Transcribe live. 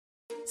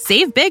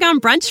Save big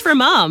on brunch for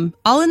mom,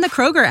 all in the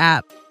Kroger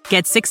app.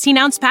 Get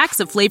 16-ounce packs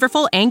of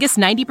flavorful Angus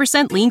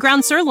 90% lean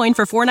ground sirloin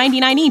for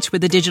 $4.99 each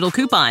with a digital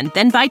coupon.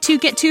 Then buy 2,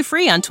 get 2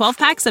 free on 12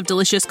 packs of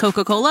delicious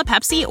Coca-Cola,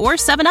 Pepsi, or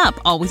 7-Up,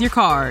 all with your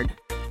card.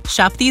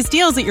 Shop these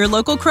deals at your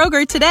local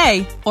Kroger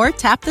today, or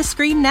tap the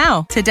screen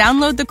now to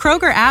download the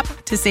Kroger app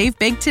to save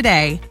big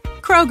today.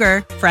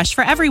 Kroger, fresh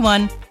for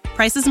everyone.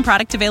 Prices and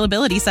product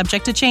availability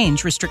subject to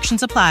change.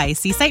 Restrictions apply.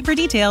 See site for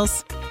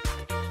details.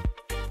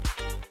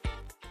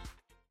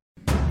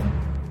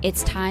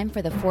 It's time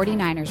for the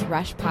 49ers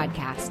Rush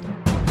podcast.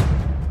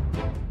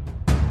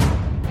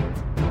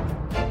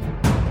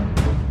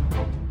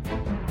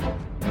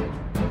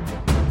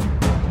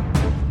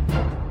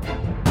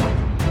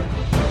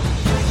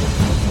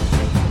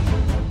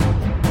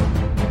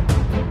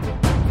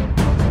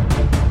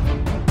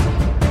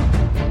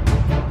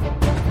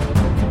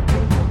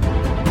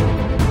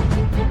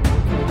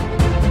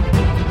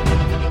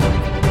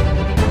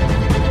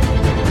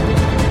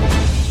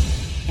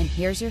 And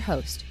here's your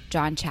host,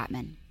 John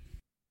Chapman.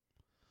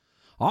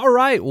 All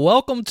right,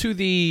 welcome to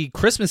the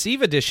Christmas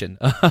Eve edition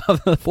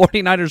of the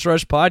 49ers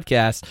Rush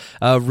podcast.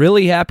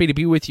 Really happy to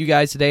be with you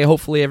guys today.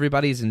 Hopefully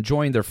everybody's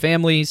enjoying their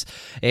families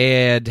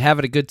and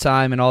having a good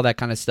time and all that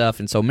kind of stuff.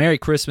 And so Merry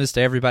Christmas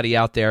to everybody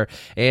out there.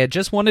 And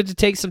just wanted to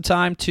take some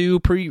time to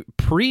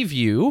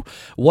preview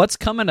what's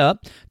coming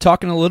up,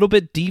 talking a little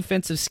bit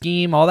defensive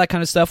scheme, all that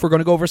kind of stuff. We're going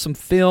to go over some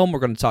film. We're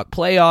going to talk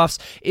playoffs,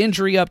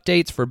 injury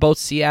updates for both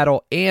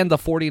Seattle and the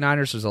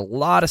 49ers. There's a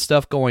lot of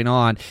stuff going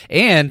on.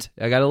 And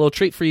I got a little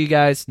treat for you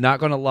guys. Not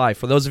going to lie.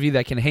 For those of you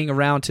that can hang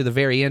around to the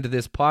very end of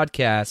this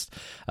podcast,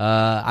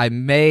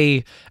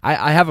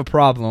 I have a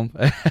problem,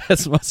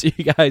 as most of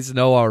you guys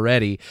know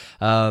already.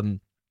 I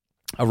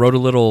wrote a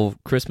little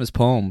Christmas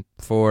poem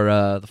for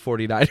the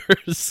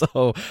 49ers.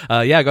 So,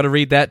 yeah, I got to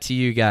read that to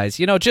you guys,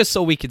 just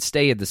so we could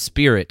stay in the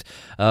spirit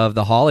of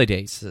the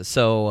holidays.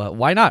 So,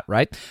 why not,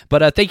 right?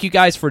 But thank you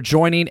guys for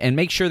joining, and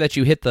make sure that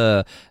you hit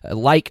the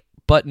like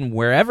button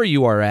wherever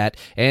you are at,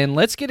 and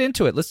let's get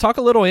into it. Let's talk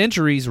a little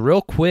injuries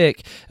real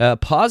quick.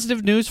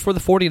 Positive news for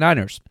the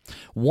 49ers.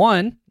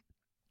 One,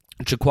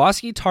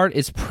 Jaquiski Tartt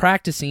is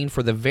practicing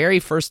for the very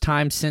first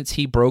time since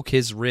he broke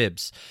his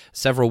ribs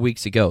several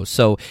weeks ago.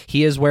 So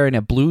he is wearing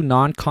a blue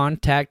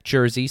non-contact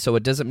jersey, so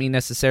it doesn't mean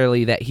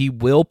necessarily that he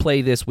will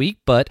play this week,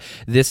 but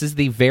this is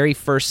the very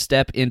first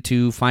step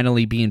into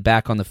finally being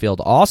back on the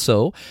field.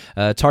 Also,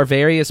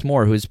 Tarvarius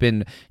Moore, who's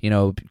been,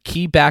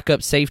 key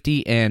backup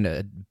safety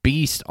and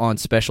beast on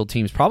special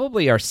teams,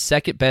 probably our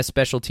second best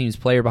special teams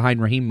player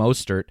behind Raheem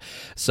Mostert.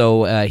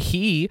 So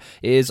he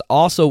is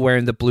also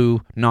wearing the blue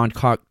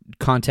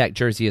non-contact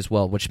jersey as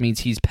well, which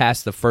means he's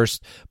passed the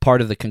first part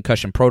of the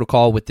concussion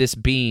protocol, with this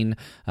being,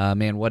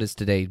 what is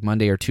today,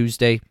 Monday or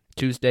Tuesday?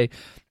 It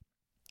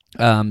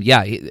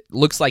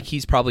looks like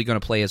he's probably going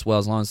to play as well,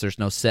 as long as there's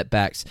no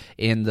setbacks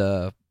in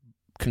the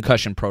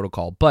concussion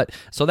protocol. But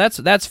so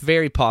that's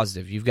very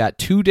positive. You've got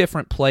two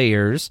different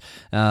players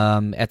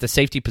at the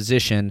safety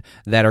position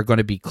that are going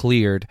to be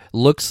cleared,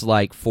 looks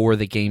like, for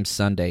the game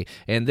Sunday.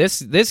 And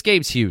this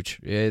game's huge.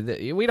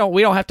 We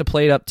don't have to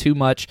play it up too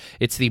much.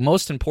 It's the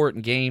most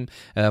important game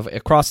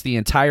across the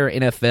entire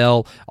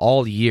NFL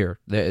all year.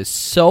 There's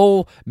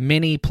so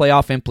many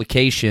playoff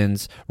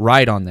implications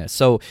right on this.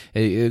 So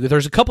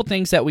there's a couple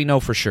things that we know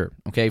for sure.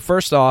 Okay,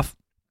 first off,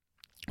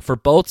 for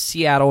both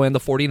Seattle and the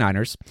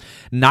 49ers,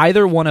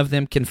 neither one of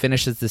them can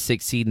finish as the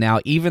 6th seed now,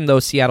 even though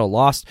Seattle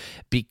lost,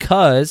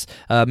 because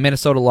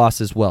Minnesota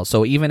lost as well.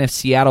 So even if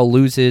Seattle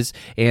loses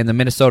and the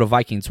Minnesota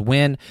Vikings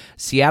win,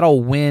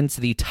 Seattle wins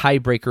the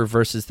tiebreaker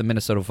versus the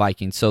Minnesota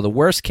Vikings. So the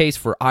worst case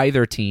for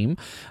either team,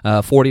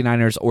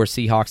 49ers or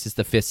Seahawks, is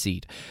the 5th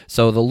seed.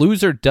 So the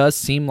loser does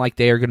seem like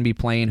they are going to be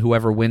playing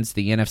whoever wins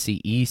the NFC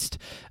East.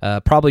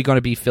 Probably going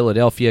to be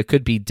Philadelphia,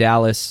 could be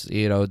Dallas.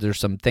 There's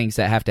some things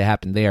that have to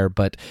happen there,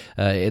 but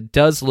it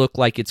does look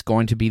like it's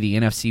going to be the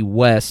NFC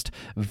West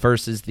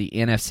versus the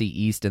NFC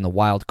East in the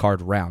wild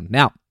card round.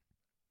 Now,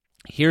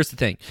 here's the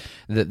thing.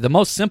 The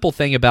most simple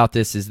thing about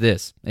this is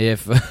this.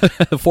 If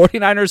the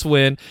 49ers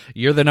win,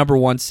 you're the number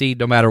 1 seed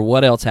no matter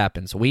what else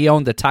happens. We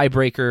own the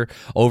tiebreaker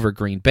over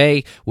Green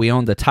Bay. We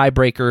own the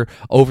tiebreaker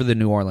over the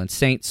New Orleans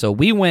Saints. So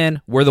we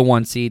win, we're the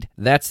 1 seed.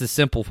 That's the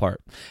simple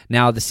part.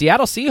 Now, the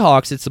Seattle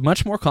Seahawks, it's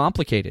much more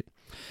complicated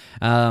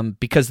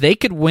because they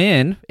could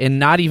win and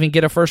not even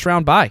get a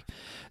first-round bye.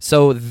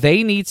 So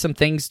they need some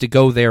things to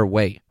go their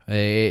way.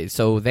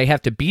 So they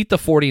have to beat the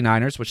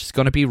 49ers, which is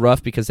going to be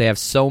rough because they have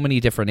so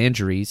many different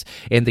injuries.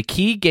 And the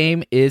key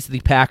game is the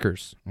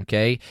Packers,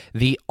 okay?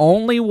 The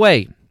only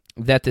way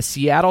that the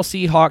Seattle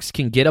Seahawks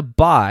can get a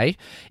bye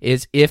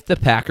is if the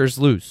Packers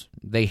lose.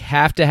 They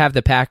have to have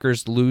the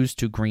Packers lose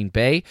to Green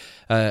Bay.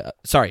 Have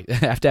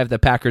to have the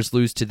Packers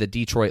lose to the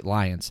Detroit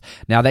Lions.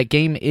 Now, that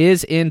game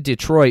is in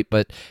Detroit,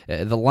 but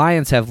the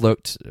Lions have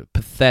looked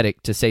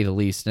pathetic, to say the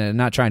least. And I'm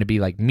not trying to be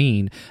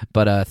mean,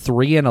 but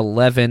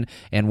 3-11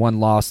 and 1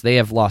 loss. They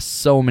have lost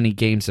so many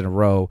games in a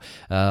row.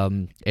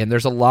 And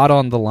there's a lot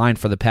on the line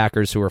for the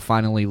Packers, who are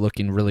finally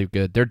looking really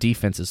good. Their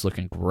defense is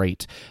looking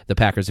great, the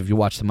Packers, if you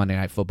watch the Monday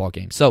Night Football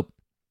game. So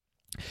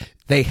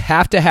They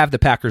have to have the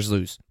Packers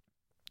lose.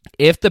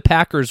 If the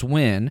Packers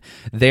win,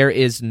 there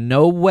is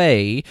no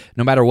way,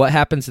 no matter what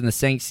happens in the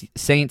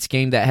Saints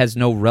game, that has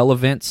no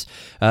relevance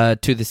to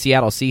the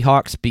Seattle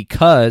Seahawks,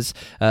 because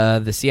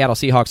the Seattle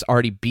Seahawks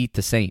already beat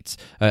the Saints.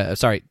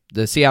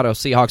 The Seattle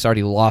Seahawks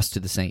already lost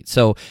to the Saints.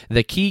 So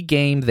the key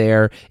game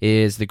there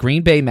is the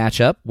Green Bay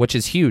matchup, which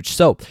is huge.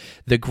 So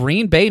the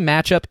Green Bay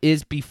matchup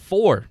is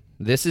before.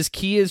 This is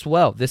key as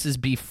well. This is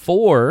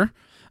before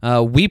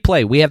we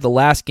play. We have the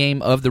last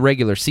game of the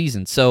regular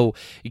season. So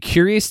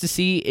curious to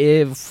see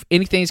if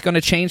anything's going to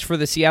change for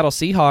the Seattle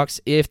Seahawks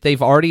if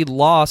they've already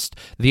lost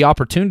the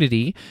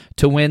opportunity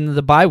to win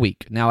the bye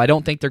week. Now, I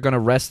don't think they're going to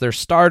rest their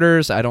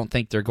starters. I don't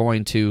think they're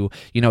going to,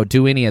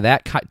 do any of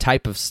that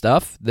type of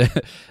stuff.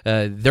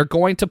 They're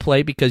going to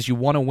play because you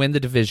want to win the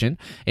division.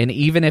 And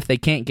even if they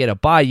can't get a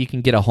bye, you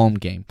can get a home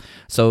game.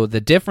 So the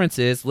difference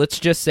is, let's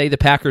just say the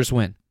Packers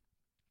win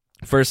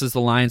versus the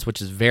Lions, which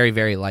is very,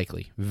 very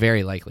likely.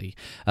 Very likely.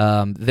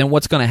 Then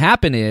what's going to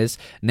happen is,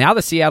 now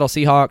the Seattle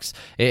Seahawks,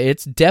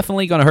 it's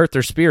definitely going to hurt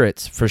their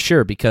spirits for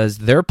sure, because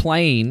they're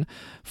playing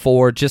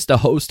for just to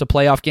host a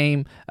playoff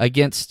game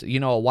against,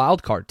 a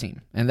wild card team.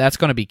 And that's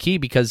going to be key,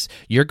 because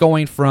you're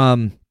going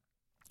from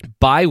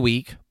bye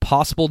week,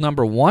 possible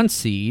number 1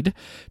 seed,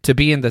 to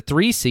be in the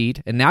 3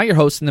 seed, and now you're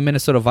hosting the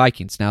Minnesota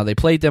Vikings. Now, they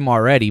played them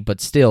already, but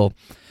still,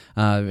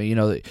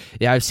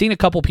 I've seen a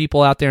couple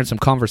people out there in some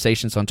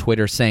conversations on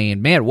Twitter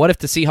saying, man, what if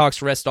the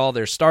Seahawks rest all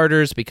their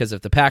starters, because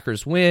if the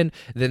Packers win,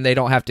 then they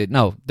don't have to.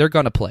 No, they're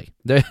going to play.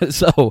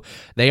 So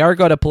they are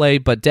going to play,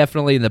 but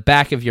definitely in the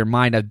back of your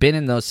mind, I've been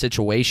in those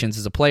situations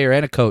as a player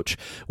and a coach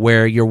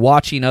where you're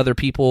watching other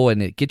people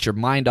and it gets your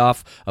mind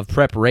off of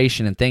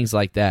preparation and things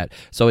like that.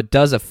 So it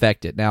does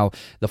affect it. Now,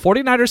 the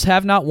 49ers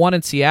have not won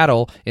in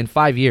Seattle in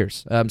 5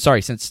 years.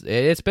 Since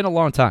it's been a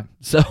long time.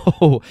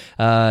 So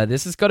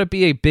this is going to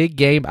be a big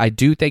game. I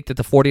do think that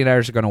the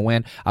 49ers are going to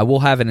win. I will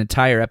have an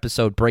entire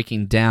episode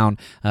breaking down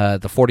the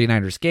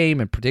 49ers game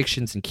and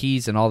predictions and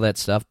keys and all that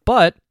stuff.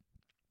 But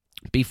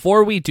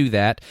before we do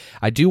that,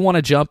 I do want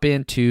to jump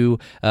into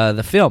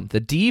the film, the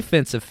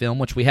defensive film,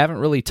 which we haven't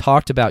really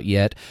talked about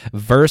yet,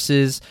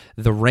 versus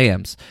the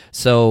Rams.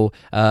 So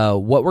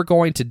what we're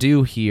going to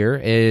do here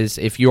is,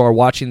 if you are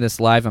watching this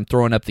live, I'm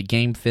throwing up the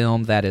game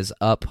film that is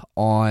up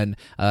on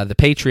the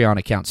Patreon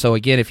account. So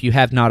again, if you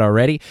have not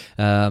already,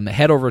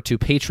 head over to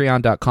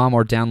patreon.com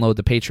or download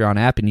the Patreon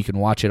app, and you can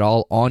watch it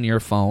all on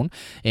your phone.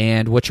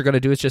 And what you're going to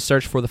do is just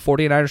search for the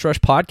 49ers Rush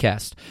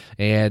podcast,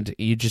 and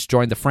you just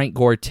join the Frank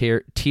Gore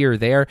tier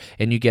there,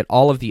 and you get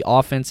all of the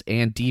offense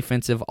and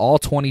defensive, all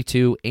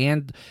 22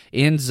 and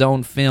in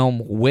zone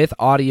film with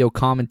audio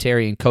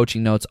commentary and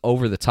coaching notes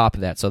over the top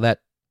of that. So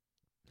that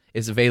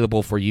is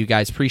available for you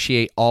guys.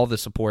 Appreciate all the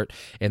support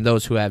and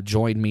those who have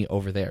joined me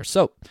over there.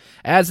 So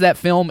as that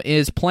film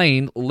is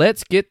playing,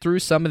 let's get through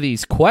some of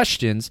these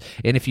questions.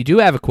 And if you do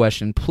have a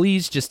question,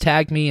 please just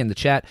tag me in the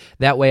chat.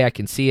 That way I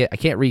can see it. I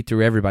can't read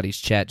through everybody's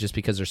chat just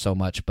because there's so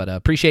much, but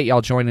appreciate y'all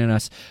joining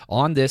us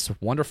on this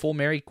wonderful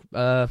Merry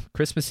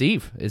Christmas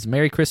Eve. Is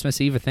Merry Christmas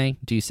Eve a thing?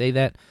 Do you say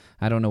that?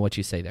 I don't know what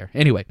you say there.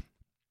 Anyway,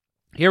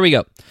 here we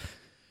go.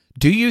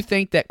 Do you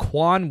think that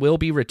Quan will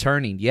be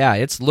returning? Yeah,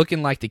 it's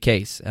looking like the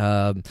case.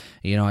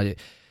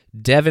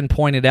 Devin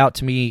pointed out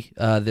to me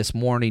this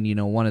morning,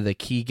 one of the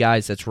key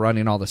guys that's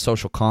running all the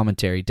social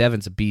commentary.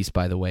 Devin's a beast,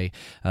 by the way.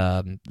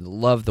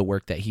 Love the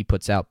work that he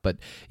puts out. But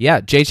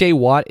yeah, J.J.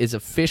 Watt is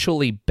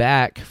officially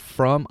back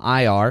from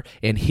IR,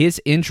 and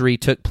his injury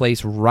took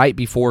place right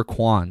before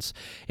Quan's.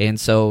 And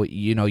so,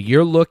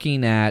 you're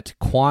looking at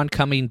Quan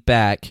coming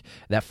back.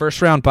 That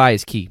first round bye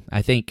is key.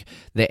 I think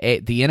the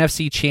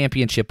NFC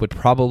Championship would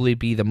probably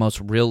be the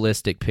most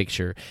realistic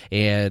picture,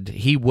 and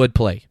he would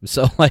play.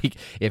 So,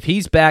 if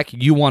he's back,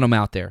 you want him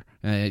out there.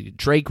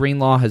 Dre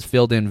Greenlaw has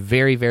filled in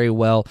very, very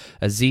well.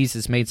 Azeez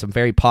has made some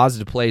very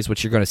positive plays,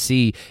 which you're going to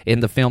see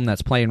in the film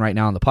that's playing right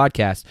now on the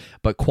podcast.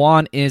 But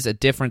Quan is a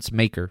difference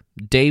maker.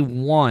 Day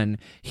one,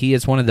 he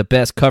is one of the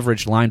best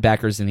coverage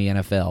linebackers in the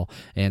NFL.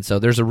 And so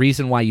there's a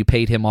reason why you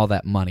paid him all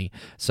that money.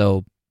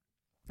 So,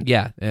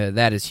 yeah,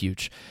 that is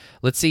huge.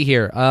 Let's see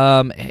here.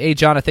 Hey,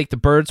 John, I think the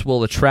Birds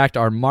will attract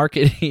our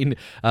marketing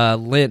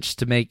Lynch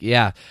to make...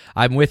 Yeah,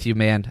 I'm with you,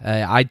 man.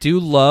 I do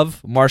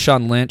love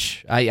Marshawn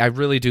Lynch. I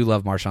really do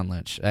love Marshawn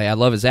Lynch. I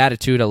love his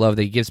attitude. I love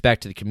that he gives back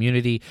to the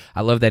community.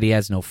 I love that he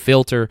has no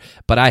filter,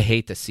 but I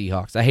hate the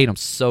Seahawks. I hate them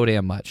so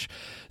damn much.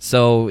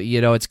 So,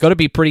 it's going to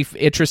be pretty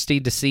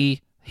interesting to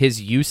see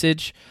his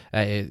usage,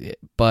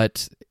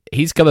 but...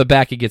 he's coming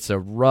back against a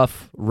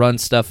rough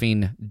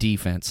run-stuffing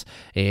defense,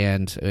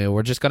 and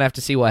we're just going to have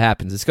to see what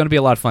happens. It's going to be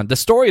a lot of fun. The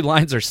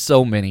storylines are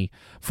so many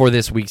for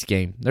this week's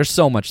game. There's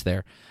so much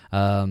there.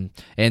 And,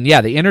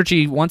 yeah, the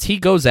energy, once he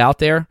goes out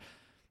there,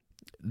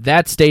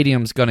 that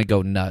stadium's going to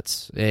go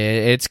nuts.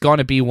 It's going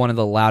to be one of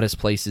the loudest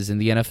places in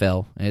the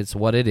NFL. It's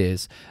what it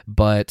is.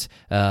 But,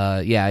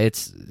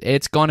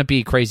 it's going to be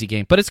a crazy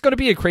game. But it's going to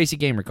be a crazy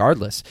game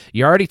regardless.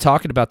 You're already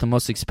talking about the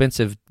most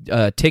expensive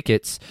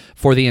tickets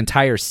for the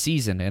entire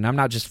season. And I'm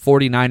not just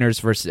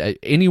 49ers versus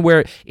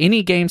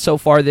any game so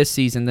far this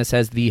season. This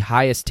has the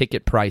highest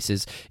ticket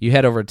prices. You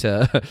head over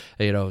to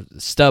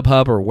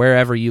StubHub or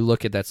wherever you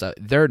look at that stuff.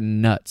 They're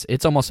nuts.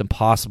 It's almost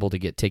impossible to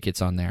get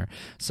tickets on there.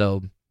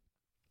 So,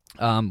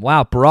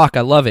 wow, Barack,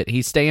 I love it.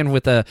 He's staying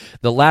with the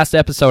last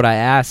episode I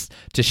asked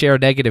to share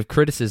negative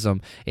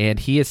criticism, and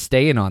he is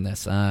staying on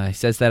this. He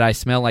says that I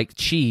smell like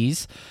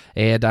cheese,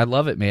 and I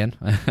love it, man.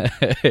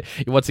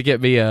 He wants to get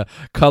me a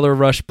Color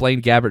Rush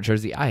Blaine Gabbert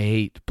jersey. I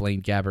hate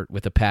Blaine Gabbert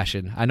with a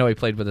passion. I know he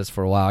played with us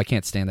for a while. I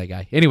can't stand that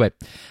guy. Anyway,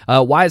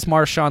 why is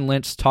Marshawn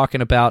Lynch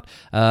talking about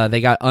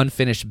they got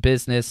unfinished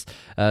business?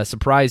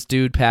 Surprise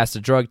dude passed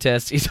a drug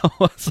test. He's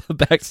almost the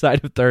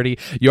backside of 30.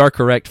 You are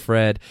correct,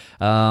 Fred.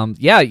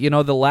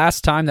 The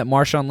last time that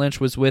Marshawn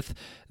Lynch was with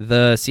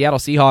the Seattle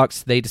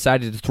Seahawks, they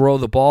decided to throw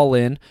the ball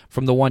in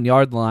from the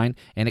 1-yard line,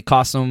 and it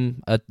cost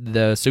them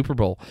the Super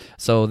Bowl.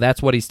 So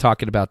that's what he's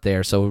talking about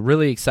there. So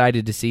really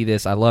excited to see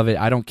this. I love it.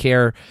 I don't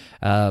care.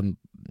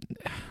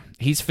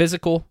 He's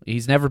physical.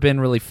 He's never been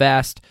really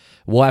fast.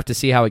 We'll have to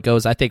see how it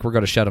goes. I think we're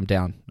going to shut him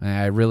down.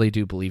 I really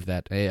do believe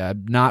that.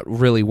 I'm not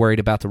really worried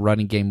about the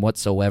running game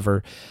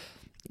whatsoever.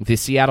 The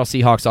Seattle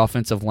Seahawks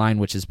offensive line,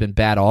 which has been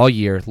bad all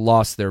year,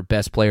 lost their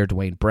best player,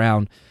 Dwayne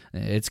Brown.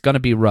 It's going to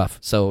be rough.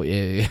 So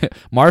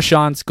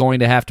Marshawn's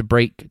going to have to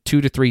break 2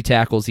 to 3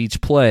 tackles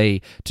each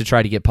play to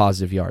try to get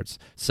positive yards.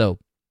 So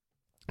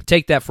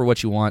take that for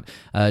what you want.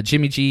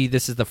 Jimmy G,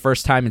 this is the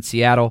first time in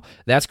Seattle.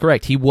 That's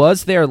correct. He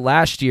was there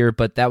last year,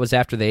 but that was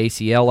after the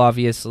ACL,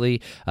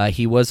 obviously.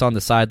 He was on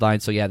the sideline.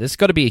 So, yeah, this is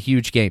going to be a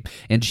huge game.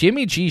 And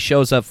Jimmy G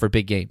shows up for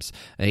big games.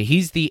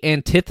 He's the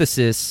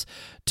antithesis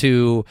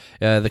to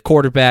the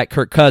quarterback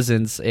Kirk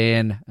Cousins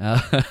in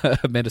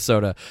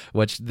Minnesota,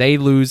 which they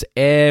lose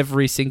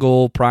every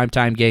single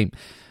primetime game.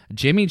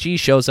 Jimmy G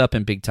shows up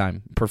in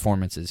big-time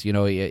performances.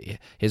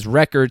 His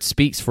record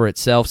speaks for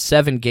itself.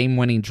 7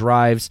 game-winning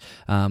drives,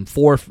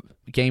 4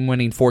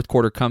 game-winning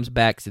fourth-quarter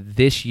comebacks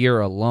this year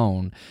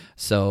alone.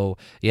 So,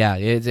 yeah,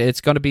 it's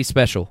going to be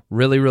special.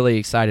 Really, really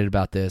excited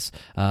about this.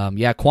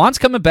 Quan's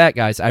coming back,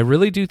 guys. I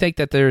really do think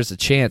that there's a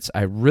chance.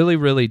 I really,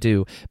 really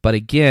do. But,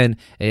 again,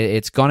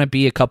 it's going to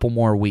be a couple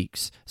more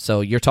weeks.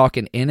 So, you're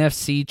talking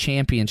NFC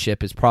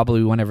Championship is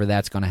probably whenever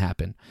that's going to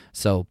happen.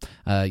 So,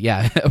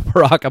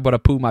 Barack, I'm going to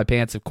poo my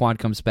pants if Quan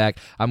comes back.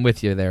 I'm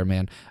with you there,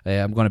 man.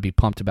 I'm going to be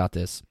pumped about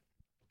this.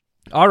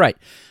 All right.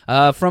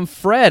 From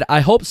Fred, I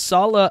hope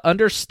Saleh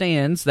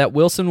understands that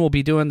Wilson will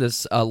be doing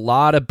this a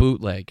lot of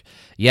bootleg.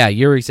 Yeah,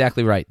 you're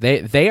exactly right.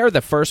 They are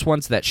the first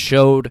ones that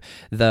showed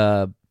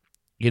the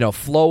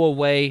flow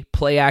away,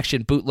 play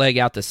action, bootleg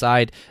out the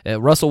side.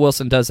 Russell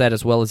Wilson does that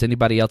as well as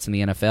anybody else in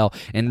the NFL.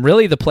 And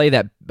really the play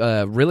that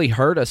really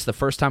hurt us the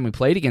first time we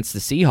played against the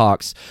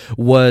Seahawks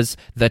was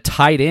the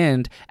tight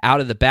end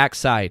out of the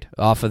backside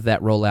off of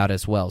that rollout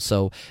as well.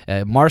 So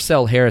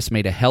Marcel Harris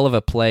made a hell of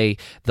a play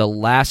the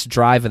last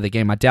drive of the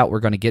game. I doubt we're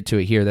going to get to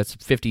it here. That's a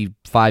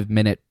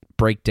 55-minute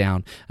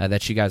breakdown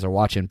that you guys are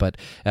watching. But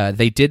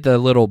they did the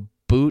little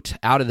boot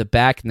out of the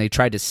back, and they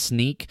tried to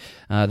sneak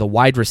the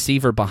wide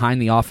receiver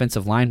behind the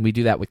offensive line. We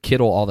do that with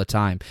Kittle all the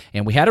time,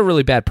 and we had a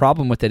really bad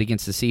problem with it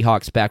against the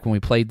Seahawks back when we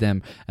played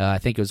them. I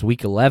think it was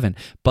week 11,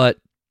 but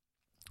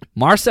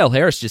Marcel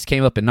Harris just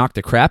came up and knocked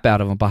the crap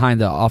out of him behind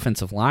the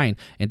offensive line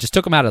and just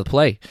took him out of the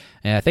play.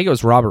 And I think it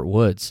was Robert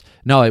Woods.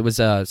 No, it was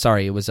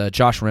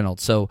Josh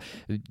Reynolds. So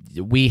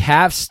we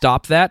have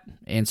stopped that,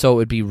 and so it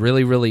would be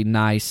really, really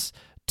nice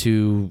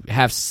to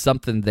have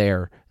something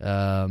there.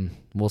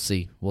 We'll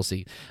see.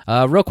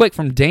 Real quick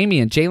from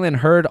Damien, Jalen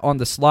Hurd on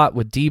the slot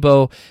with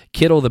Debo.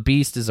 Kittle the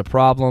Beast is a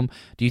problem.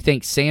 Do you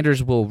think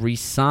Sanders will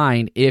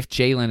re-sign if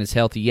Jalen is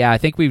healthy? Yeah, I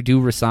think we do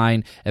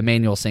re-sign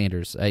Emmanuel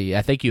Sanders.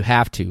 I think you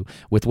have to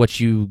with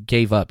what you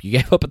gave up. You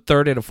gave up a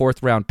 3rd and a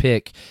 4th round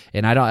pick,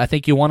 and I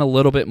think you want a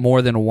little bit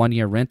more than a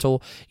 1-year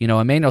rental.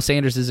 Emmanuel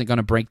Sanders isn't going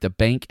to break the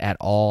bank at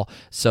all,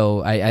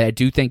 so I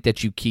do think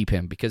that you keep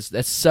him because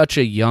that's such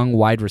a young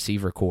wide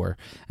receiver core.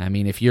 I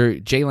mean, if you're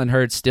Jalen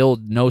Hurd, still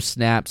no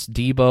snaps.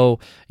 Debo,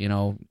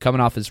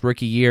 coming off his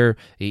rookie year,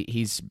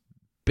 he's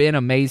been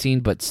amazing,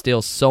 but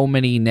still so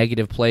many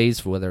negative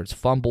plays, whether it's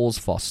fumbles,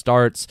 false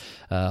starts,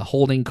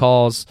 holding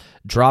calls,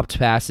 dropped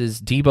passes.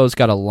 Debo's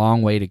got a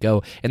long way to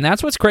go. And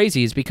that's what's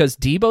crazy is because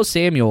Debo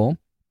Samuel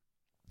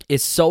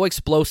is so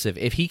explosive.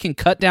 If he can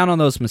cut down on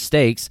those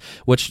mistakes,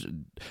 which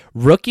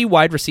rookie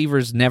wide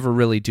receivers never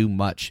really do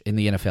much in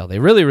the NFL. They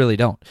really, really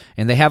don't.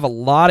 And they have a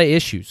lot of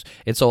issues.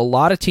 And so a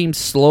lot of teams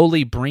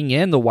slowly bring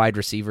in the wide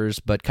receivers,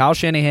 but Kyle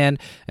Shanahan,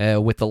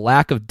 with the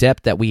lack of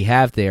depth that we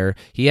have there,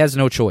 he has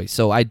no choice.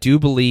 So I do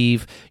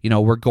believe,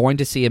 we're going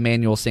to see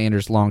Emmanuel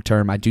Sanders long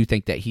term. I do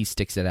think that he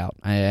sticks it out,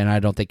 and I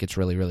don't think it's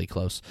really, really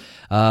close.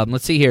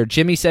 Let's see here.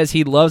 Jimmy says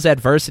he loves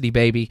adversity,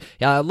 baby.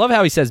 Yeah, I love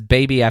how he says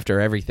baby after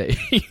everything.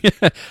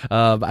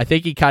 I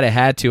think he kind of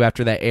had to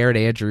after that Aaron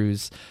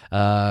Andrews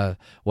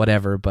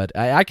whatever. But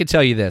I can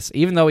tell you this,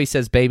 even though he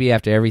says baby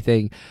after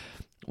everything,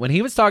 when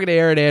he was talking to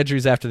Aaron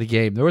Andrews after the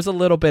game, there was a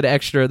little bit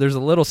extra. There's a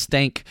little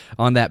stank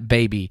on that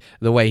baby,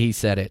 the way he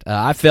said it.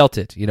 I felt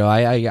it.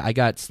 I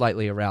got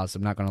slightly aroused.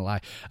 I'm not going to lie.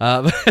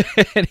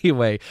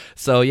 Anyway,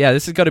 so yeah,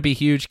 this is going to be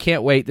huge.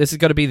 Can't wait. This is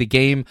going to be the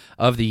game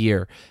of the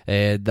year.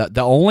 The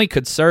only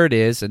concern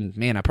is, and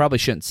man, I probably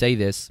shouldn't say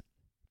this,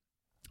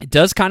 it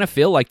does kind of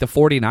feel like the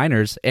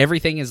 49ers,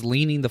 everything is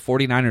leaning the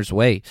 49ers'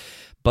 way.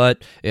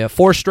 But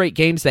 4 straight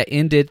games that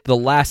ended the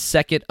last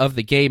second of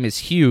the game is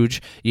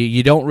huge.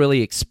 You don't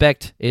really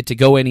expect it to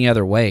go any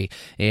other way.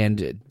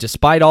 And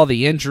despite all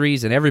the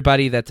injuries and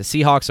everybody that the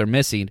Seahawks are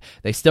missing,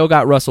 they still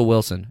got Russell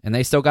Wilson, and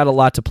they still got a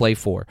lot to play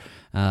for.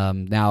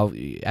 Now,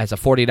 as a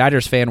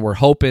 49ers fan, we're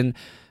hoping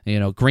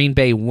Green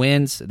Bay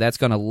wins. That's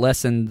going to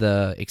lessen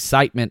the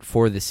excitement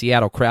for the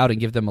Seattle crowd and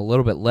give them a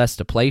little bit less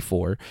to play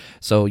for.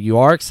 So you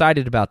are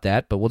excited about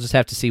that, but we'll just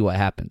have to see what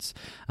happens.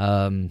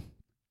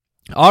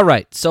 All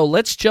right, so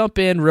let's jump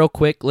in real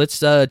quick.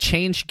 Let's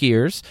change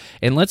gears,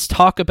 and let's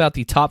talk about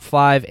the top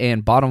 5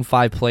 and bottom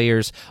 5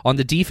 players on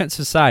the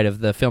defensive side of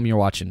the film you're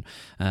watching.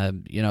 I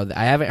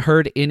haven't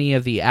heard any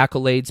of the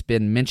accolades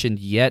been mentioned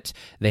yet.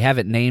 They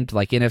haven't named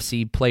like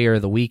NFC Player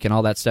of the Week and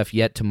all that stuff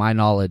yet, to my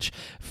knowledge.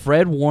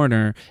 Fred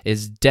Warner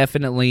is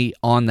definitely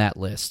on that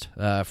list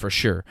for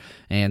sure.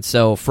 And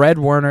so Fred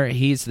Warner,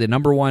 he's the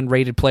number 1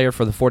 rated player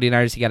for the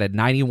 49ers. He got a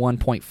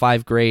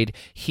 91.5 grade.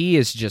 He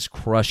is just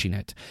crushing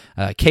it.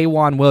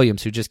 K'Waun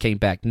Williams, who just came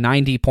back,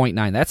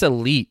 90.9. That's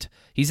elite.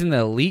 He's in the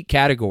elite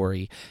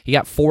category. He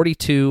got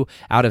 42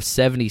 out of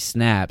 70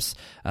 snaps.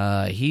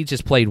 He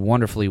just played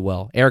wonderfully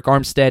well. Eric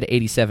Armstead,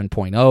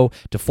 87.0.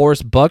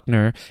 DeForest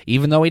Buckner,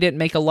 even though he didn't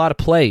make a lot of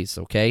plays,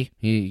 okay?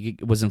 He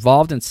was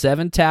involved in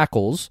 7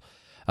 tackles.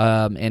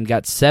 And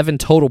got 7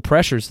 total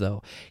pressures,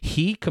 though.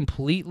 He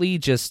completely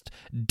just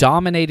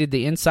dominated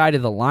the inside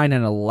of the line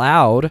and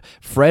allowed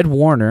Fred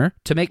Warner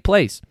to make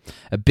plays.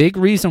 A big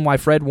reason why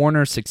Fred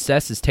Warner's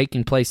success is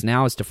taking place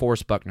now is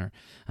DeForest Buckner.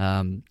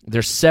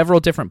 There's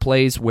several different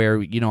plays where,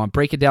 I'm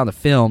breaking down the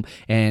film,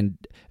 and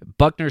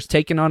Buckner's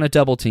taken on a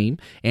double team,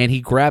 and he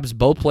grabs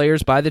both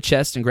players by the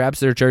chest and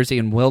grabs their jersey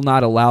and will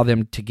not allow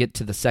them to get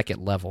to the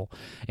second level.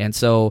 And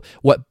so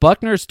what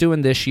Buckner's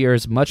doing this year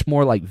is much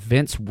more like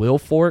Vince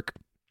Wilfork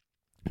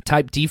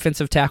type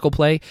defensive tackle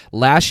play.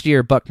 Last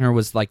year, Buckner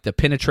was like the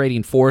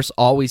penetrating force,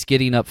 always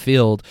getting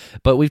upfield,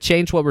 but we've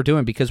changed what we're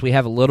doing because we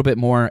have a little bit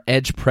more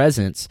edge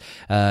presence.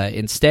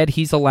 Instead,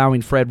 he's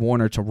allowing Fred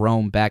Warner to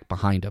roam back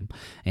behind him.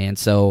 And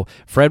so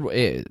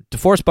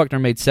DeForest Buckner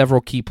made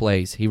several key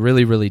plays. He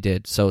really, really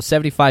did. So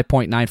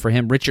 75.9 for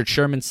him. Richard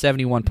Sherman,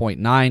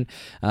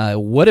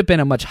 71.9. Would have been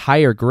a much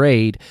higher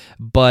grade,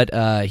 but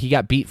he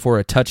got beat for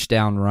a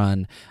touchdown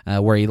run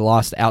where he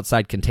lost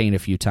outside contain a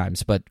few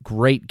times. But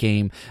great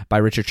game by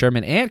Richard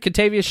Sherman. And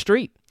Kentavious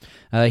Street.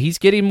 He's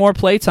getting more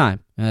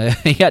playtime.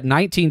 He got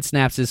 19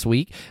 snaps this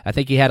week. I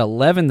think he had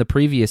 11 the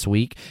previous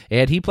week,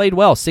 and he played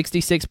well.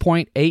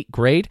 66.8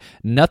 grade.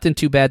 Nothing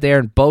too bad there.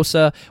 And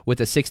Bosa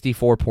with a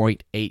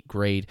 64.8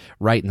 grade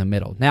right in the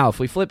middle. Now, if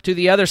we flip to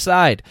the other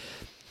side,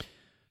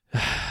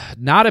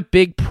 not a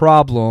big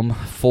problem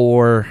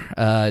for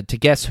to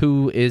guess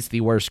who is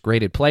the worst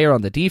graded player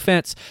on the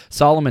defense.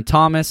 Solomon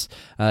Thomas,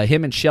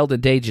 him and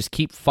Sheldon Day just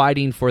keep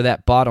fighting for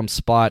that bottom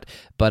spot,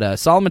 but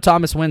Solomon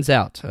Thomas wins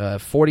out,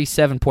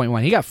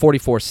 47.1. He got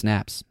 44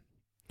 snaps.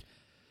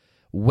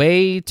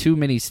 Way too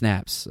many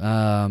snaps.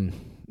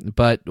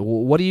 But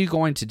what are you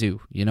going to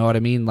do? You know what I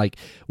mean? Like,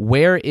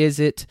 where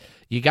is it?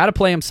 You got to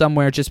play him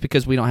somewhere just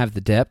because we don't have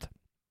the depth.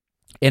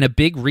 And a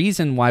big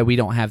reason why we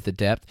don't have the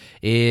depth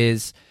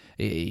is,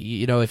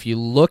 if you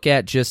look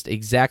at just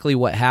exactly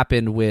what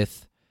happened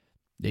with,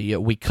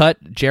 we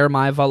cut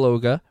Jeremiah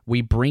Valoga,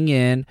 we bring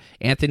in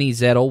Anthony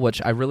Zettel,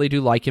 which I really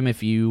do like him.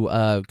 If you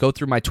go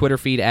through my Twitter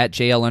feed at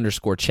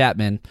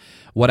JL_Chapman,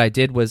 what I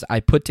did was I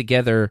put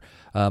together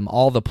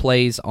all the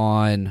plays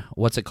on,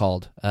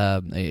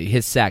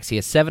 his sacks. He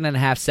has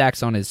 7.5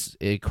 sacks on his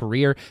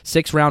career,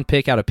 6th-round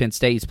pick out of Penn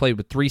State. He's played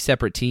with 3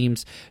 separate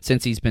teams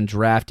since he's been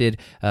drafted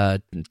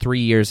 3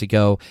 years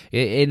ago,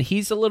 and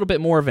he's a little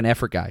bit more of an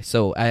effort guy.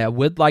 So I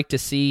would like to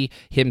see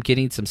him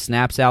getting some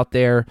snaps out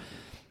there,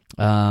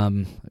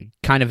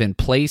 kind of in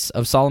place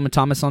of Solomon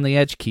Thomas on the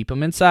edge. Keep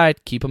him inside.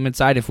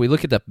 If we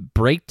look at the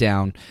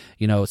breakdown,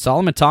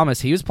 Solomon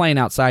Thomas, he was playing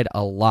outside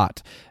a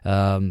lot,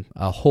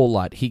 a whole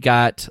lot. He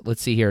got,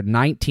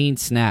 19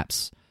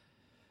 snaps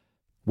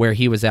where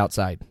he was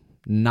outside.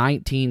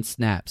 19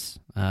 snaps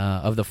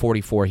of the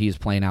 44 he was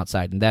playing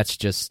outside, and that's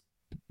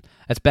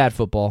bad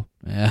football.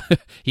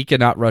 He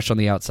cannot rush on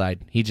the outside.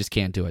 He just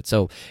can't do it.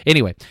 So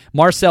anyway,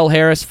 Marcel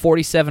Harris,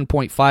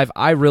 47.5.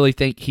 I really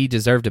think he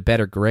deserved a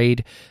better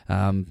grade,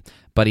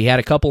 but he had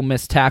a couple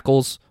missed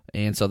tackles,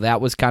 and so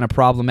that was kind of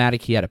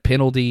problematic. He had a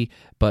penalty,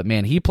 but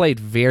man, he played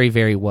very,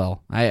 very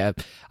well. I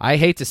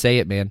hate to say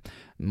it, man.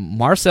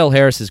 Marcel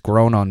Harris has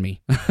grown on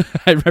me.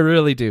 I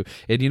really do.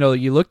 And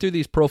you look through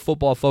these Pro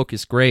Football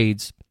Focus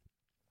grades,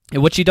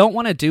 And what you don't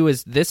want to do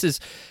is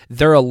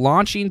they're a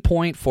launching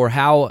point for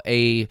how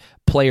a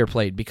player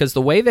played, because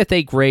the way that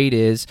they grade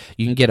is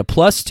you can get a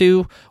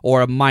 +2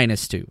 or a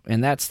 -2,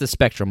 and that's the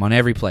spectrum on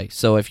every play.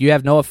 So if you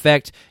have no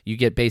effect, you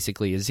get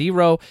basically a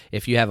 0.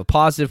 If you have a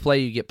positive play,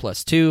 you get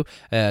 +2.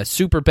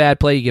 Super bad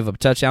play, you give up a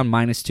touchdown,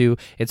 -2.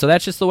 And so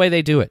that's just the way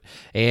they do it.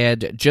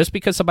 And just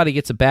because somebody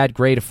gets a bad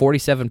grade of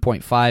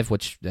 47.5,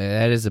 which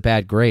that is a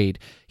bad grade,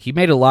 he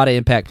made a lot of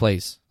impact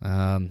plays.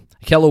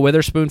 Ahkello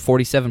Witherspoon,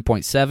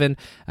 47.7.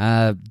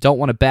 Don't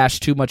want to bash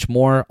too much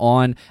more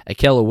on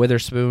Ahkello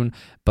Witherspoon,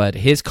 but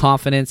his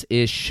confidence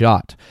is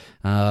shot.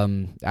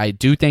 I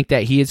do think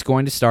that he is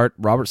going to start.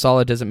 Robert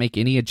Saleh doesn't make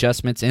any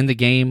adjustments in the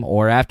game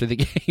or after the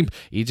game.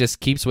 He just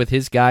keeps with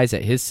his guys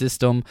at his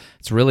system.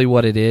 It's really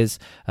what it is.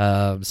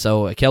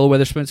 So Ahkello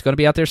Witherspoon is going to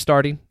be out there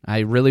starting. I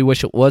really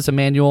wish it was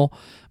Emmanuel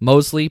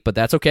Mosley, but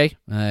that's okay.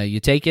 You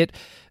take it.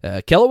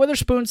 Ahkello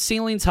Witherspoon's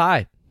ceiling's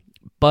high,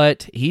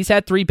 but he's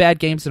had 3 bad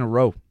games in a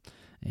row.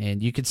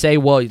 And you could say,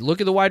 well, look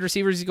at the wide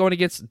receivers he's going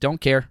against.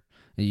 Don't care.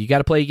 You got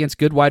to play against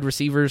good wide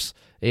receivers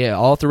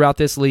all throughout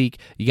this league.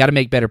 You got to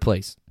make better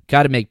plays.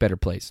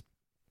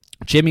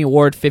 Jimmy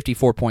Ward,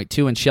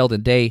 54.2, and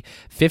Sheldon Day,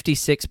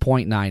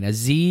 56.9.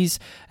 Aziz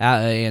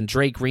and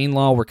Drake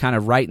Greenlaw were kind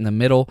of right in the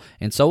middle,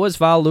 and so was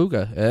Val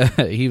Luga.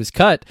 He was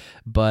cut,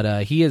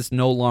 but he is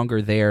no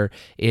longer there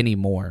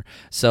anymore.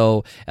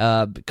 So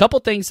a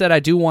couple things that I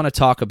do want to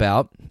talk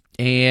about,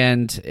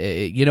 and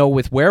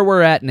with where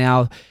we're at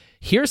now,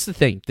 here's the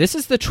thing. This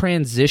is the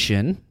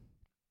transition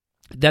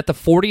that the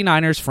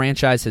 49ers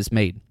franchise has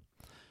made.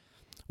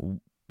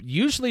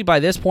 Usually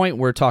by this point,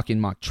 we're talking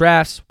mock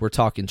drafts, we're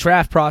talking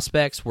draft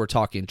prospects, we're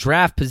talking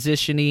draft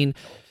positioning,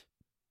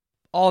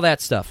 all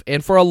that stuff.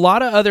 And for a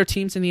lot of other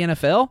teams in the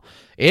NFL,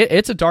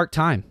 it's a dark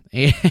time.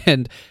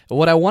 And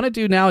what I want to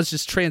do now is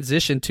just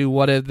transition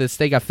to this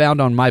thing I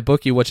found on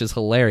MyBookie, which is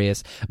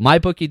hilarious.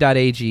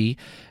 MyBookie.ag,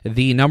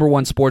 the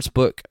 #1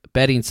 sportsbook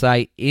betting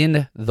site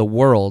in the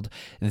world,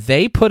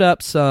 they put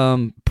up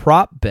some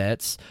prop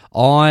bets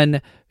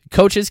on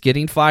coaches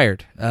getting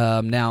fired.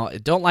 Now, I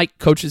don't like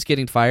coaches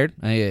getting fired.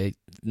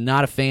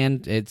 Not a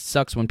fan. It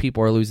sucks when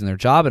people are losing their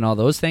job and all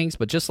those things,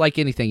 but just like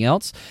anything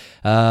else,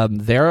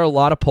 there are a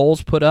lot of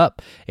polls put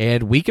up,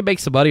 and we can make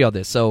some money on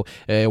this. So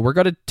we're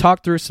going to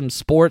talk through some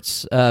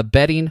sports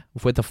betting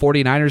with the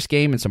 49ers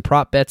game and some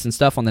prop bets and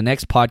stuff on the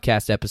next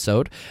podcast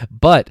episode.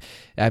 But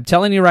I'm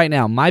telling you right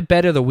now, my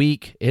bet of the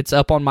week, it's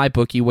up on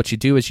MyBookie. What you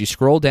do is you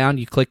scroll down,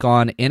 you click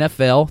on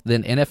NFL,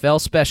 then NFL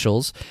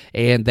specials,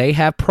 and they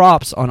have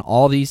props on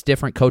all these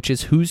different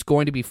coaches, who's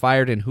going to be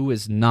fired and who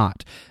is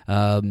not.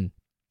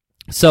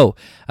 So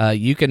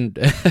you can,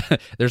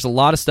 there's a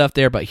lot of stuff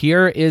there, but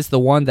here is the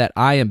one that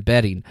I am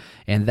betting,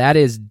 and that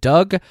is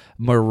Doug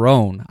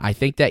Marrone. I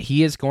think that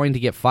he is going to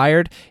get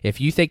fired.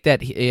 If you think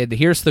that,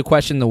 here's the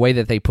question, the way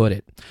that they put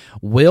it.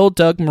 Will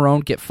Doug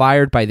Marrone get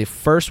fired by the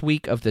first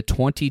week of the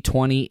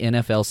 2020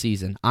 NFL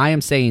season? I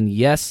am saying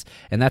yes,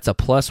 and that's a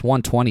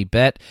 +120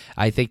 bet.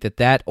 I think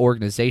that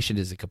organization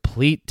is a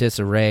complete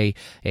disarray,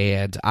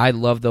 and I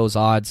love those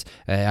odds.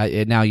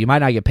 Now, you might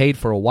not get paid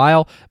for a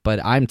while,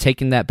 but I'm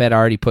taking that bet. I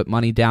already put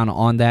money down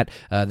on that.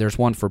 There's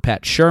one for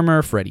Pat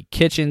Shurmur, Freddie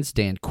Kitchens,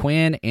 Dan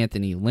Quinn,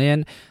 Anthony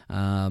Lynn.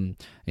 And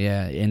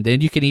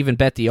then you can even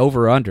bet the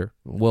over-under.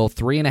 Will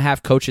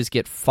 3.5 coaches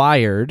get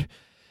fired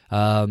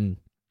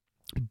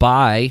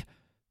by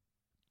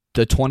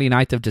the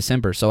 29th of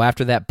December? So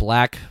after that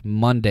Black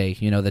Monday,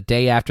 the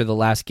day after the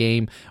last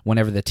game,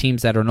 whenever the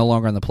teams that are no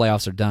longer in the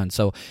playoffs are done.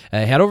 So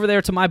head over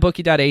there to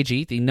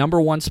MyBookie.ag, the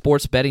 #1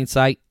 sports betting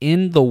site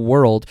in the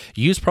world.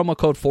 Use promo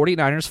code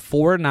 49ers,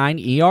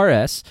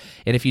 49ERS,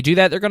 and if you do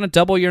that, they're going to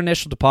double your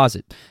initial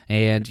deposit.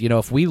 And,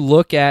 if we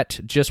look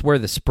at just where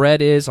the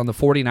spread is on the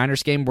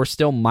 49ers game, we're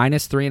still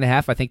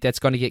 -3.5. I think that's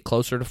going to get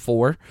closer to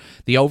 4.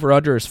 The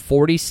over-under is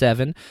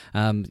 47.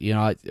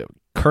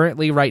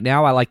 Currently, right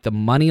now, I like the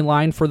money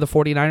line for the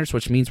 49ers,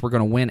 which means we're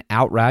going to win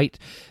outright.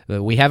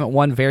 We haven't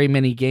won very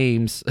many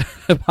games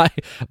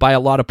by a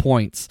lot of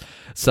points.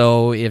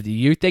 So if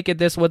you think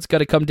this one's going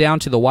to come down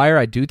to the wire,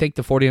 I do think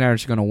the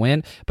 49ers are going to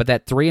win, but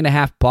that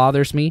 3.5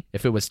 bothers me.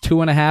 If it was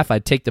 2.5,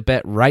 I'd take the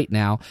bet right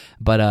now,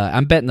 but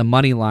I'm betting the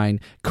money line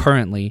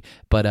currently,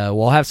 but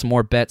we'll have some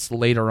more bets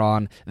later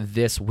on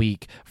this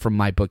week from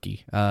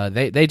MyBookie.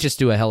 They just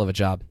do a hell of a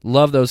job.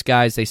 Love those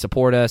guys. They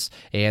support us,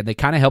 and they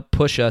kind of help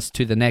push us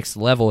to the next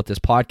level with this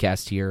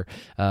podcast here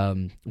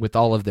with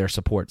all of their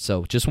support.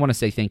 So just want to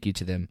say thank you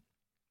to them.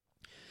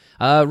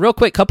 Real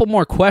quick, couple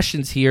more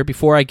questions here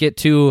before I get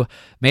to,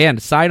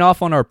 sign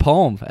off on our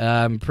poem.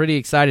 I'm pretty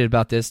excited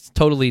about this.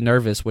 Totally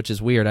nervous, which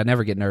is weird. I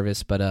never get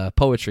nervous, but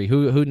poetry,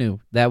 who knew?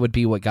 That would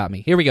be what got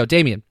me. Here we go,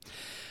 Damien.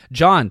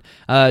 John,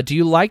 do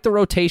you like the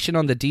rotation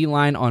on the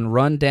D-line on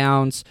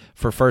rundowns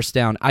for first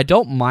down? I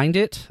don't mind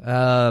it.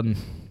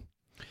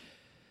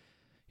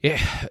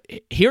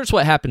 Here's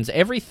what happens.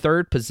 Every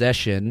third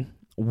possession,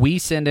 we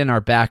send in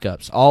our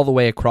backups all the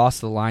way across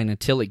the line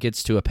until it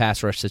gets to a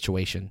pass rush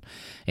situation.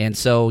 And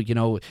so,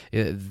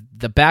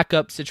 the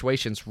backup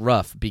situation's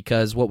rough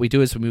because what we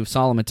do is we move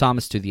Solomon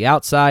Thomas to the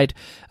outside.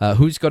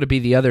 Who's going to be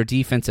the other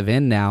defensive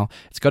end now?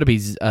 It's going to be,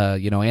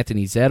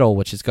 Anthony Zettel,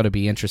 which is going to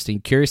be interesting.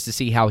 Curious to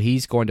see how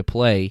he's going to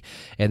play.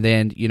 And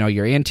then,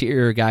 your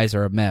interior guys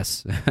are a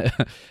mess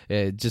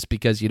just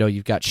because,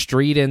 you've got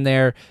Street in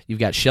there. You've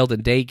got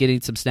Sheldon Day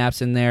getting some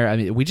snaps in there. I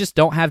mean, we just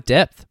don't have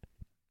depth.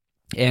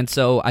 And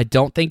so I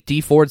don't think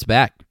Dee Ford's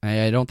back.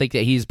 I don't think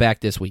that he's back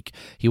this week.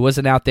 He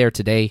wasn't out there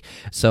today.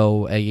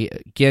 So,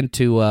 again,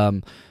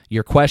 to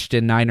your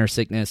question, Niner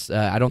sickness,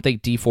 I don't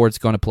think Dee Ford's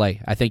going to play.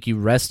 I think you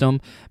rest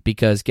him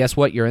because guess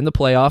what? You're in the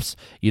playoffs.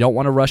 You don't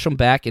want to rush him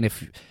back. And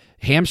if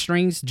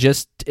hamstrings,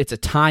 it's a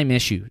time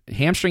issue.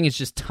 Hamstring is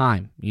just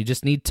time. You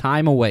just need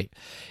time away.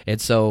 And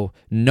so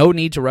no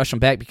need to rush him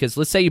back because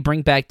let's say you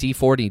bring back Dee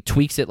Ford and he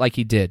tweaks it like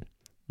he did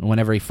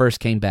whenever he first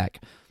came back.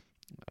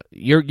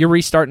 You're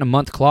restarting a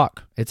month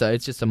clock.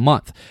 It's just a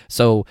month.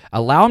 So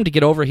allow him to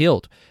get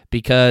overhealed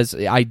because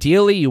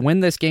ideally you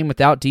win this game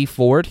without Dee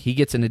Ford. He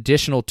gets an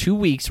additional 2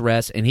 weeks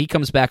rest and he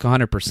comes back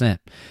 100%.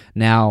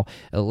 Now,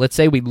 let's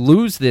say we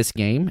lose this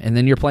game and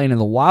then you're playing in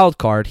the wild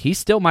card. He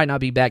still might not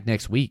be back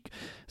next week.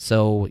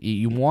 So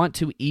you want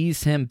to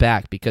ease him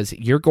back because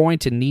you're going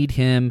to need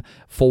him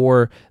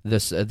for the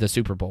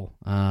Super Bowl.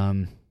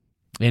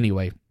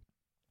 Anyway.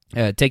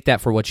 Take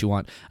that for what you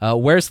want.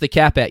 Where's the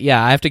cap at?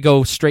 Yeah, I have to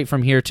go straight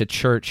from here to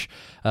church.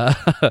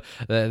 The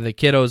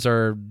kiddos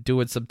are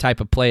doing some type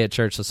of play at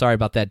church, so sorry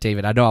about that,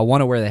 David. I know I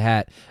want to wear the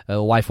hat.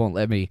 The wife won't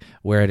let me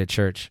wear it at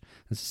church.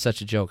 This is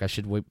such a joke. I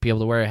should be able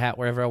to wear a hat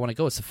wherever I want to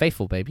go. It's the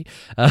faithful, baby.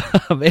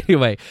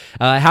 Anyway,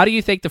 how do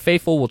you think the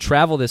faithful will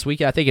travel this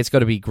weekend? I think it's going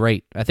to be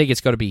great. I think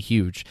it's going to be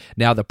huge.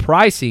 Now, the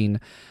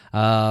pricing,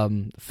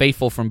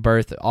 Faithful from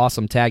Birth,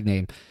 awesome tag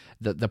name.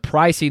 The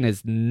pricing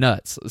is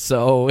nuts.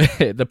 So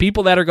the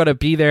people that are going to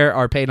be there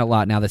are paying a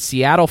lot. Now, the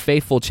Seattle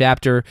Faithful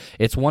chapter,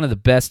 it's one of the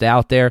best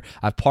out there.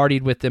 I've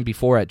partied with them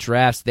before at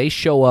drafts. They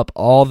show up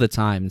all the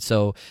time.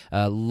 So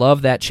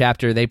love that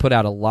chapter. They put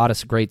out a lot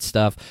of great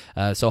stuff.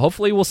 So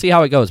hopefully we'll see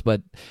how it goes.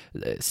 But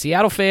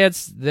Seattle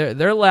fans,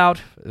 they're loud.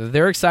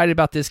 They're excited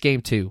about this game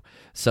too.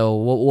 So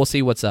we'll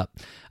see what's up.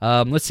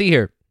 Let's see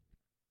here.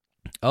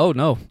 Oh,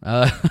 no.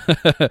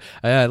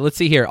 Let's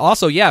see here.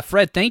 Also, yeah,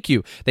 Fred, thank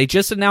you. They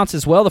just announced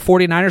as well the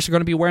 49ers are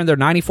going to be wearing their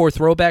 94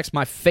 throwbacks,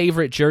 my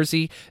favorite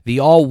jersey, the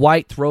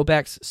all-white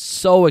throwbacks.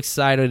 So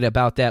excited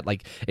about that.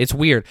 Like, it's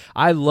weird.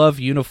 I love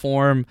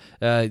uniform,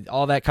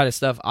 all that kind of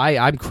stuff.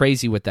 I'm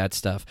crazy with that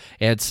stuff.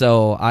 And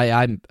so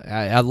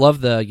I love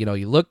the,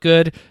 you look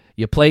good.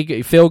 You play,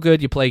 you feel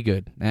good, you play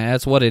good. And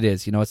that's what it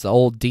is. It's the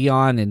old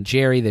Dion and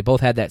Jerry. They both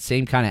had that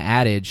same kind of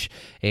adage.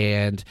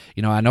 And,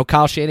 I know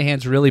Kyle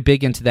Shanahan's really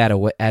big into that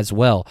as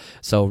well.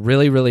 So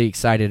really, really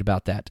excited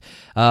about that.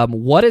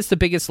 What is the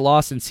biggest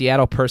loss in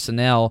Seattle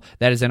personnel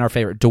that is in our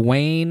favor?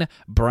 Dwayne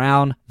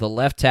Brown, the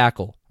left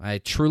tackle. I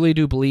truly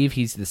do believe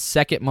he's the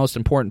second most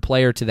important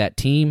player to that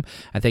team.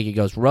 I think it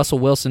goes Russell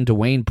Wilson,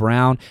 Dwayne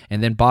Brown,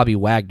 and then Bobby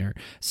Wagner.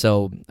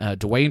 So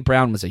Dwayne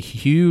Brown was a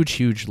huge,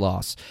 huge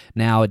loss.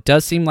 Now, it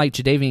does seem like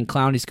Jadeveon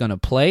Clowney's going to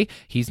play.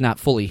 He's not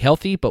fully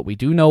healthy, but we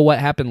do know what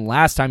happened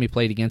last time he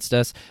played against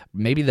us.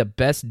 Maybe the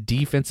best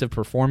defensive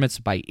performance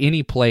by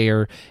any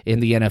player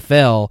in the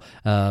NFL,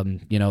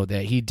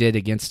 that he did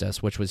against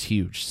us, which was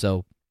huge.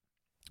 So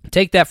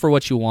take that for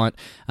what you want,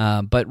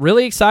 but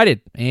really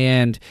excited.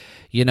 And,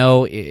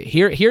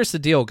 here's the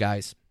deal,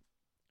 guys.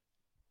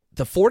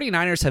 The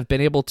 49ers have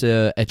been able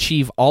to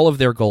achieve all of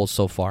their goals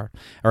so far,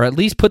 or at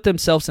least put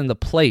themselves in the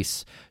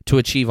place to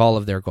achieve all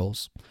of their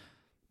goals.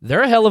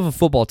 They're a hell of a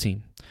football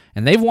team,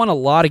 and they've won a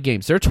lot of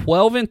games. They're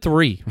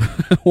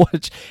 12-3,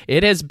 which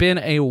it has been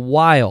a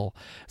while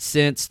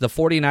since the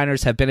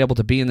 49ers have been able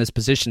to be in this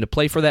position to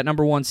play for that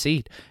number one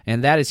seed,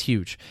 and that is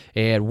huge.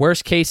 And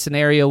worst case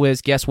scenario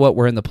is, guess what?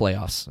 We're in the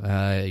playoffs.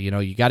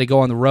 You got to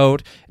go on the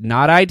road.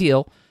 Not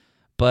ideal,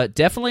 but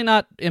definitely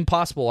not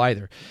impossible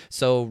either.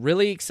 So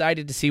really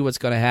excited to see what's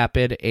going to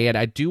happen, and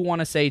I do want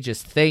to say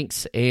just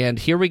thanks, and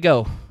here we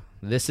go.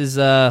 This is,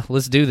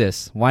 let's do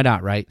this. Why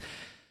not, right?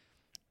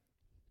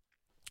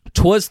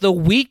 'Twas the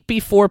week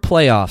before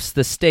playoffs,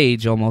 the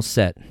stage almost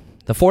set.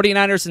 The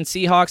 49ers and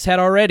Seahawks had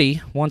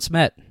already once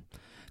met.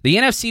 The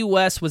NFC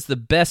West was the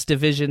best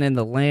division in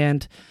the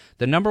land.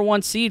 The number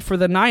one seed for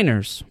the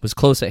Niners was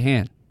close at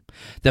hand.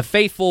 The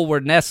faithful were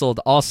nestled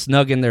all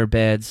snug in their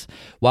beds,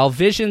 while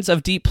visions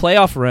of deep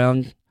playoff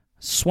run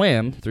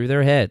swam through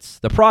their heads.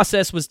 The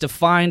process was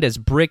defined as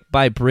brick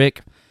by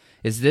brick.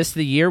 Is this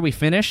the year we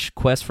finish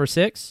Quest for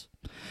Six?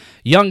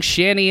 Young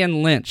Shanny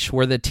and Lynch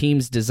were the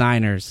team's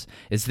designers.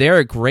 Is there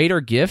a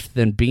greater gift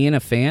than being a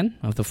fan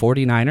of the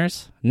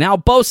 49ers? Now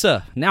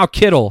Bosa, now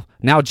Kittle,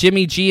 now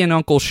Jimmy G and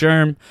Uncle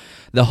Sherm.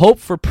 The hope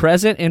for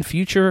present and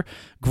future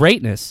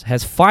greatness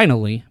has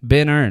finally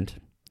been earned.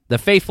 The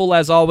faithful,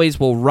 as always,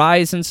 will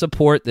rise in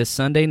support this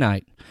Sunday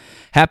night.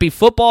 Happy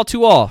football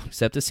to all,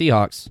 except the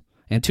Seahawks,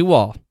 and to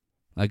all,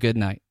 a good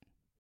night.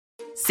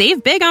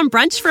 Save big on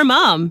brunch for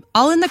mom,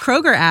 all in the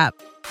Kroger app.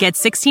 Get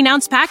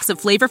 16-ounce packs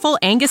of flavorful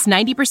Angus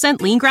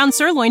 90% lean ground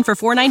sirloin for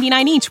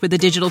 $4.99 each with a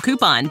digital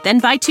coupon. Then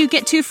buy 2,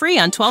 get 2 free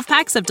on 12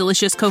 packs of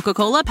delicious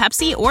Coca-Cola,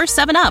 Pepsi, or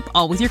 7-Up,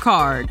 all with your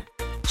card.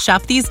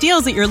 Shop these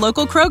deals at your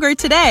local Kroger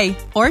today,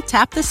 or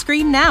tap the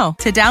screen now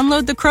to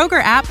download the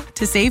Kroger app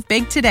to save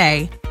big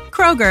today.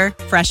 Kroger,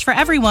 fresh for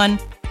everyone.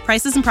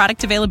 Prices and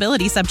product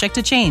availability subject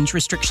to change.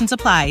 Restrictions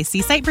apply.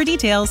 See site for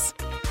details.